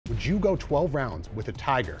Would you go 12 rounds with a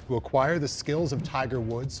tiger to acquire the skills of Tiger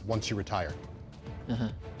Woods once you retire?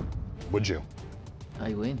 Would you?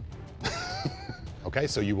 I win. Okay,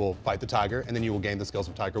 so you will fight the tiger and then you will gain the skills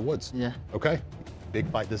of Tiger Woods. Yeah. Okay. Big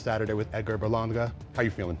fight this Saturday with Edgar Berlanga. How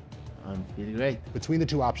you feeling? I'm feeling great. Between the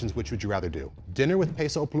two options, which would you rather do? Dinner with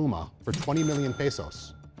Peso Pluma for 20 million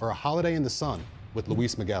pesos or a holiday in the sun with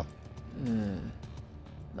Luis Miguel?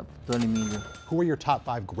 20 million. Who are your top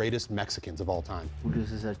 5 greatest Mexicans of all time? Julio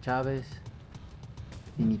Cesar Chavez,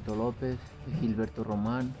 Tinito Lopez, Gilberto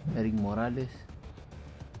Roman, Eric Morales,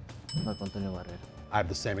 Marco Antonio Barrera. I have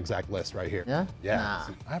the same exact list right here. Yeah? Yeah. Nah.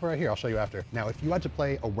 See, I have it right here. I'll show you after. Now, if you had to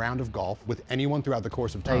play a round of golf with anyone throughout the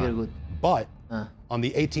course of time, Tiger Woods. but on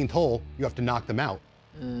the 18th hole, you have to knock them out.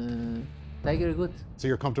 Tiger Woods. So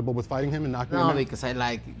you're comfortable with fighting him and knocking him out? No, because I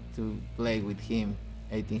like to play with him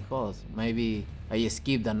 18 holes. Maybe I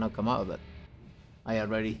skipped and knock him out, but I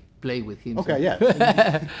already played with him. Okay, so.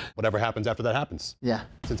 yeah. Whatever happens after that happens. Yeah.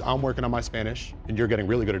 Since I'm working on my Spanish and you're getting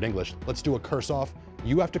really good at English, let's do a curse off.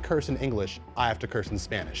 You have to curse in English, I have to curse in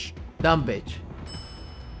Spanish. Dumb bitch.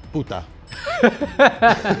 Puta.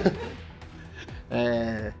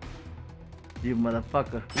 You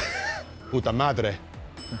motherfucker. Puta madre.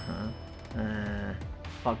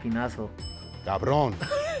 Fucking asshole. Cabrón.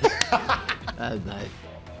 That's nice.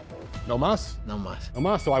 No más? No más. No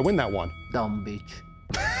más, so I win that one. Dumb bitch.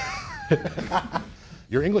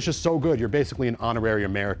 Your English is so good, you're basically an honorary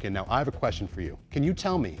American. Now, I have a question for you. Can you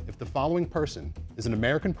tell me if the following person is an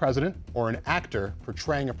American president or an actor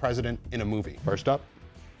portraying a president in a movie? First up,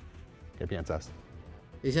 ¿Qué piensas?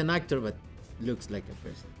 He's an actor, but looks like a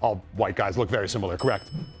president. All white guys look very similar,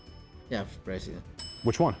 correct? Yeah, president.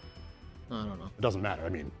 Which one? I don't know. It doesn't matter, I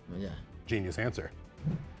mean, Yeah. genius answer.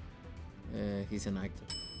 He's an actor.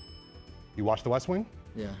 You watch The West Wing?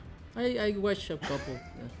 Yeah. I watched a couple.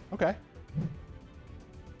 Yeah. Okay.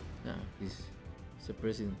 Yeah, he's a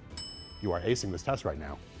president. You are acing this test right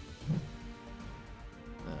now.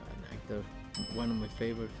 An actor. One of my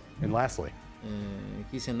favorites. And lastly,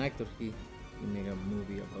 he's an actor. He made a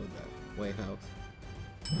movie about the White House.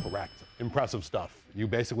 correct. Impressive stuff. You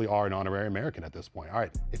basically are an honorary American at this point. All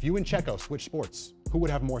right, if you and Checo switch sports, who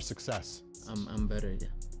would have more success? I'm better, yeah.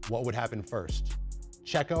 What would happen first?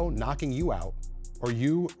 Checo knocking you out, or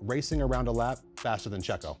you racing around a lap faster than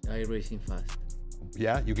Checo? I racing fast.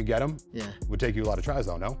 Yeah, you could get him? Yeah. Would take you a lot of tries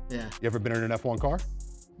though, no? Yeah. You ever been in an F1 car?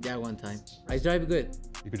 Yeah, one time. I drive good.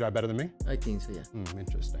 You could drive better than me? I think so, yeah.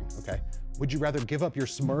 Interesting, okay. Would you rather give up your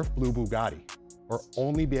Smurf blue Bugatti or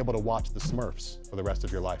only be able to watch the Smurfs for the rest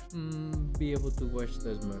of your life? Be able to watch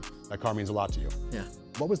those Smurfs. That car means a lot to you. Yeah.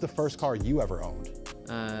 What was the first car you ever owned?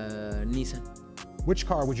 Nissan. Which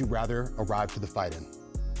car would you rather arrive to the fight in?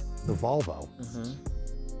 The Volvo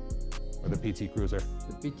or the PT Cruiser?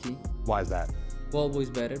 The PT. Why is that? Volvo is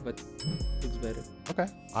better, but looks better. Okay.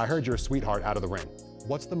 I heard you're a sweetheart out of the ring.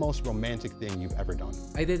 What's the most romantic thing you've ever done?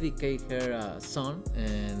 I dedicate her a song,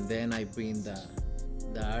 and then I bring the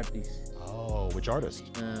artist. Oh, which artist?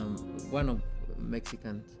 One of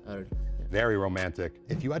Mexican artists. Yeah. Very romantic.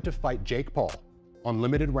 If you had to fight Jake Paul on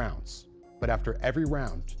limited rounds, but after every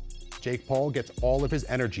round, Jake Paul gets all of his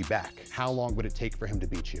energy back, how long would it take for him to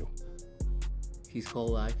beat you? His whole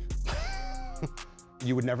life.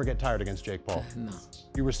 You would never get tired against Jake Paul? No.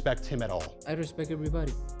 You respect him at all? I respect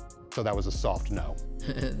everybody. So that was a soft no.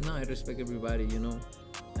 No, I respect everybody, you know.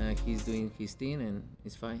 He's doing his thing and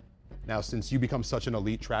it's fine. Now, since you become such an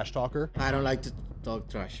elite trash talker, I don't like to talk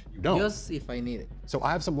trash. You don't? Just if I need it. so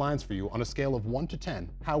I have some lines for you. On a scale of 1 to 10,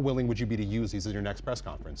 how willing would you be to use these at your next press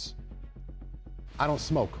conference? I don't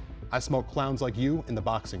smoke. I smoke clowns like you in the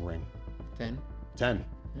boxing ring. 10. 10.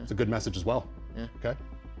 Yeah. It's a good message as well. Yeah. Okay.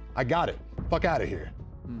 I got it. Fuck out of here.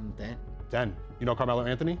 10. 10. You know Carmelo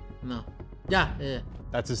Anthony? No. Yeah, yeah.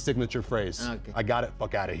 That's his signature phrase. Okay. I got it.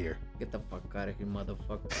 Fuck out of here. Get the fuck out of here,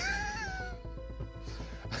 motherfucker.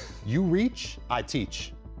 You reach, I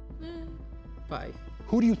teach. 5.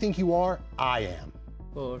 Who do you think you are? I am.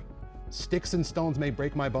 4. Sticks and stones may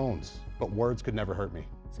break my bones, but words could never hurt me.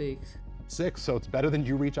 6. 6, so it's better than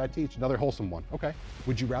you reach, I teach. Another wholesome one. Okay.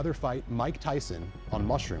 Would you rather fight Mike Tyson on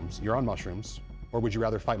mushrooms? You're on mushrooms. Or would you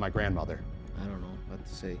rather fight my grandmother? I don't know what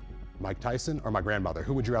to say. Mike Tyson or my grandmother?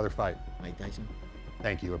 Who would you rather fight? Mike Tyson.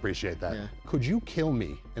 Thank you. Appreciate that. Yeah. Could you kill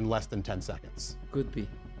me in less than 10 seconds? Could be.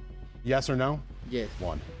 Yes or no? Yes.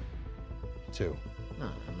 1, 2. No,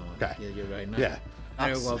 no. Okay. Yeah, you're right now. Yeah. I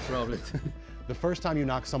don't have problem. The first time you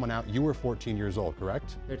knocked someone out, you were 14 years old,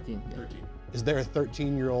 correct? 13. Yeah. 13. Is there a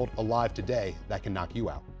 13-year-old alive today that can knock you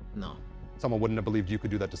out? No. Someone wouldn't have believed you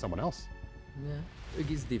could do that to someone else. Yeah.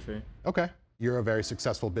 It's different. Okay. You're a very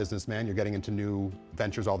successful businessman. You're getting into new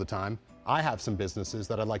ventures all the time. I have some businesses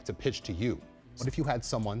that I'd like to pitch to you. What if you had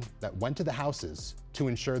someone that went to the houses to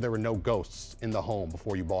ensure there were no ghosts in the home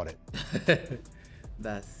before you bought it?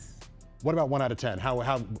 That's What about 1 out of 10?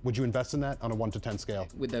 How would you invest in that on a 1 to 10 scale?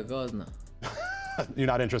 with the ghost, no. You're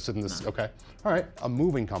not interested in this? No. Okay. All right. A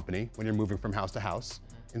moving company, when you're moving from house to house,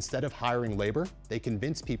 instead of hiring labor, they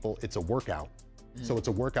convince people it's a workout. So it's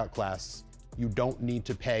a workout class. You don't need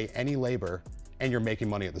to pay any labor and you're making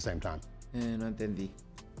money at the same time. No entendí.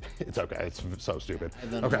 It's okay. It's so stupid. I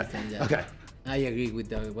don't Okay. understand that. Okay. I agree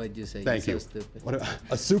with what you say. Thank you. It's so stupid. What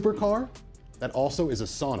a supercar that also is a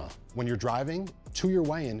sauna. When you're driving to your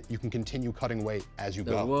weigh-in, you can continue cutting weight as you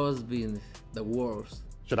The go. worst being the worst.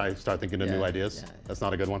 Should I start thinking of new Yeah, ideas? yeah. That's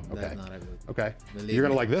not a good one? Okay. That's not a good. Okay. Believe You're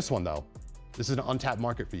gonna me. like this one though. This is an untapped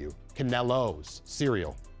market for you. Canelo's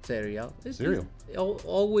cereal. Cereal. Cereal.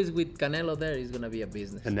 Always with Canelo there is gonna be a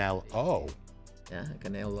business. Canelo. Yeah,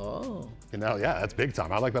 Canelo. Canelo, yeah, that's big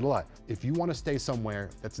time. I like that a lot. If you want to stay somewhere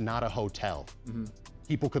that's not a hotel,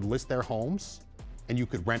 people could list their homes and you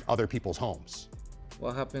could rent other people's homes.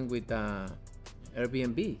 What happened with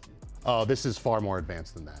Airbnb? This is far more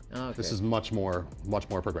advanced than that. Okay. This is much more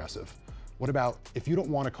progressive. What about if you don't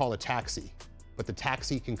want to call a taxi, but the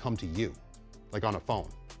taxi can come to you, like on a phone?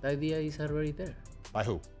 The idea is already there By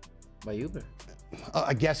who? by Uber.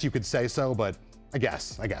 I guess you could say so, but I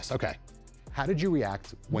guess, okay. How did you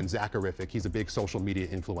react when Zacharific, he's a big social media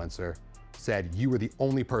influencer, said you were the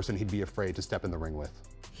only person he'd be afraid to step in the ring with?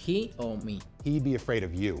 He or me? He'd be afraid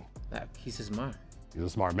of you. He's smart. He's a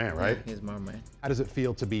smart man, right? Yeah, he's a smart man. How does it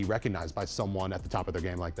feel to be recognized by someone at the top of their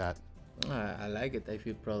game like that? I like it. I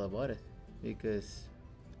feel proud about it because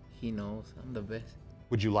he knows I'm the best.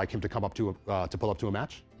 Would you like him to come up to pull up to a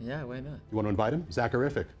match? Yeah, why not? You want to invite him?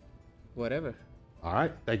 Zacharific. Whatever. All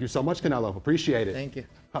right. Thank you so much, Canelo. Appreciate it. Thank you.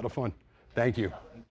 A lot of fun. Thank you.